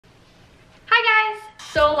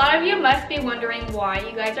So a lot of you must be wondering why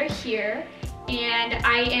you guys are here, and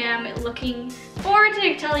I am looking forward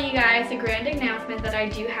to telling you guys the grand announcement that I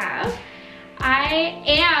do have. I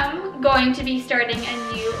am going to be starting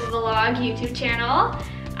a new vlog YouTube channel.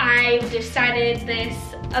 I decided this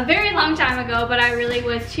a very long time ago, but I really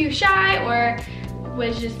was too shy or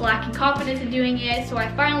was just lacking confidence in doing it, so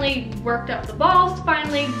I finally worked up the balls to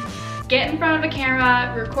finally get in front of a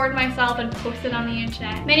camera, record myself, and post it on the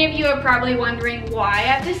internet. Many of you are probably wondering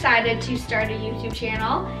why I've decided to start a YouTube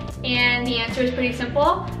channel, and the answer is pretty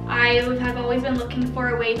simple. I have always been looking for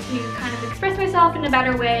a way to kind of express myself in a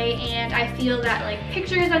better way, and I feel that like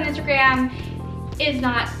pictures on Instagram is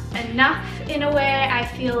not enough in a way. I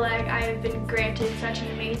feel like I've been granted such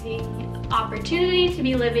an amazing opportunity to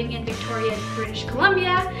be living in Victoria, British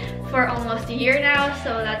Columbia for almost a year now,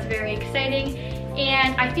 so that's very exciting.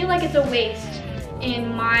 And I feel like it's a waste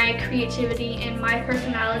in my creativity and my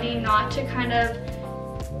personality not to kind of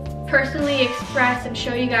personally express and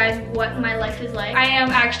show you guys what my life is like. I am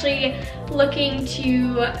actually looking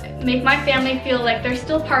to make my family feel like they're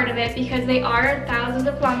still part of it, because they are thousands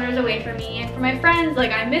of kilometers away from me, and for my friends,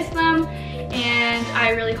 like, I miss them, and I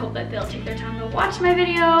really hope that they'll take their time to watch my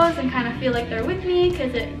videos and kind of feel like they're with me,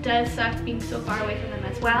 because it does suck being so far away from them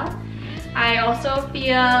as well. I also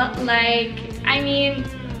feel like, I mean,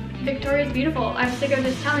 Victoria's beautiful. I'm sick of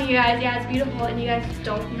just telling you guys, yeah, it's beautiful, and you guys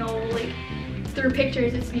don't know, like, through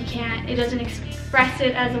pictures, it doesn't express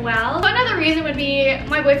it as well. So another reason would be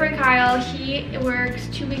my boyfriend Kyle. He works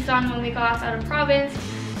 2 weeks on, 1 week off out of province,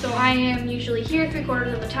 so I am usually here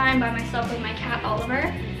 3/4 of the time by myself with my cat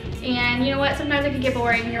Oliver. And you know what, sometimes it can get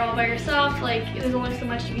boring. You're all by yourself, like, there's only so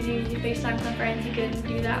much you can do. You FaceTime some friends, you can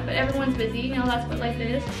do that, but everyone's busy, you know, that's what life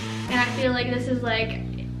is. And I feel like this is like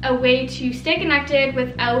a way to stay connected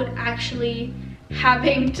without actually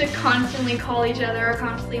having to constantly call each other or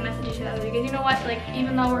constantly message each other, because you know what, like,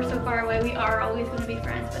 even though we're so far away, we are always going to be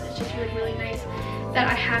friends. But it's just really, really nice that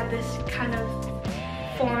I have this kind of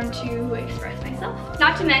form to express myself.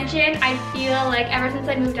 Not to mention, I feel like ever since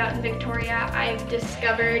I moved out in Victoria, I've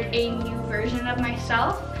discovered a new version of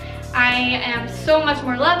myself. I am so much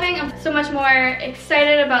more loving, I'm so much more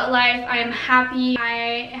excited about life, I am happy,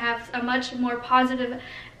 I have a much more positive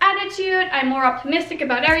attitude, I'm more optimistic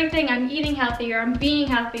about everything, I'm eating healthier, I'm being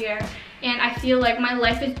healthier, and I feel like my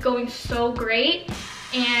life is going so great,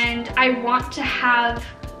 and I want to have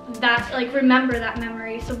that, like, remember that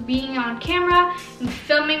memory. So being on camera and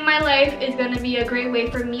filming my life is going to be a great way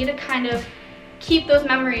for me to kind of keep those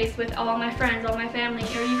memories with all my friends, all my family,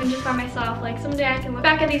 or even just by myself. Like, someday I can look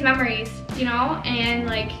back at these memories, you know, and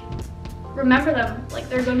like remember them, like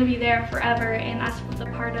they're going to be there forever. And that's what the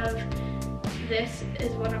part of this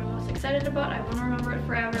is what I'm most excited about. I want to remember it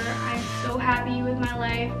forever. I'm so happy with my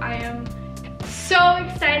life. I am so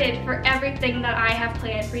excited for everything that I have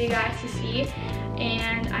planned for you guys to see,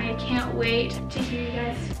 and I can't wait to hear you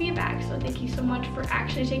guys' feedback. So thank you so much for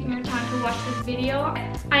actually taking your time to watch this video.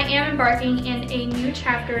 I am embarking in a new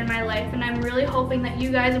chapter in my life, and I'm really hoping that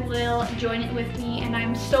you guys will join it with me, and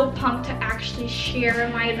I'm so pumped to actually share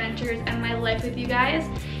my adventures and my life with you guys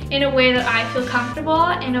in a way that I feel comfortable,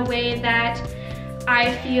 in a way that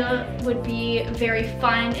I feel would be very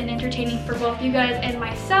fun and entertaining for both you guys and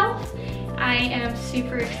myself. I am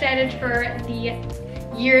super excited for the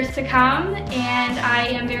years to come, and I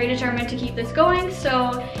am very determined to keep this going.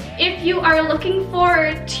 So if you are looking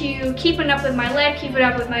forward to keeping up with my life, keeping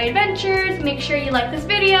up with my adventures, make sure you like this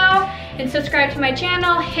video and subscribe to my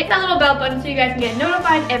channel. Hit that little bell button so you guys can get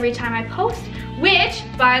notified every time I post, which,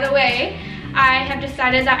 by the way, I have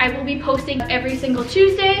decided that I will be posting every single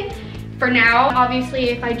Tuesday for now. Obviously,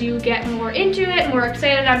 if I do get more into it, more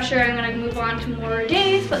excited, I'm sure I'm gonna move on to more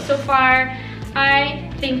days, but so far, I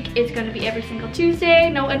think it's gonna be every single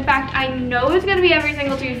Tuesday. No, in fact, I know it's gonna be every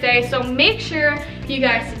single Tuesday, so make sure you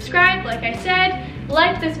guys subscribe, like I said,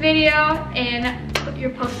 like this video, and put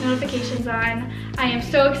your post notifications on. I am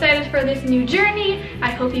so excited for this new journey.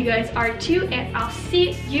 I hope you guys are too, and I'll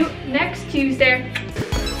see you next Tuesday.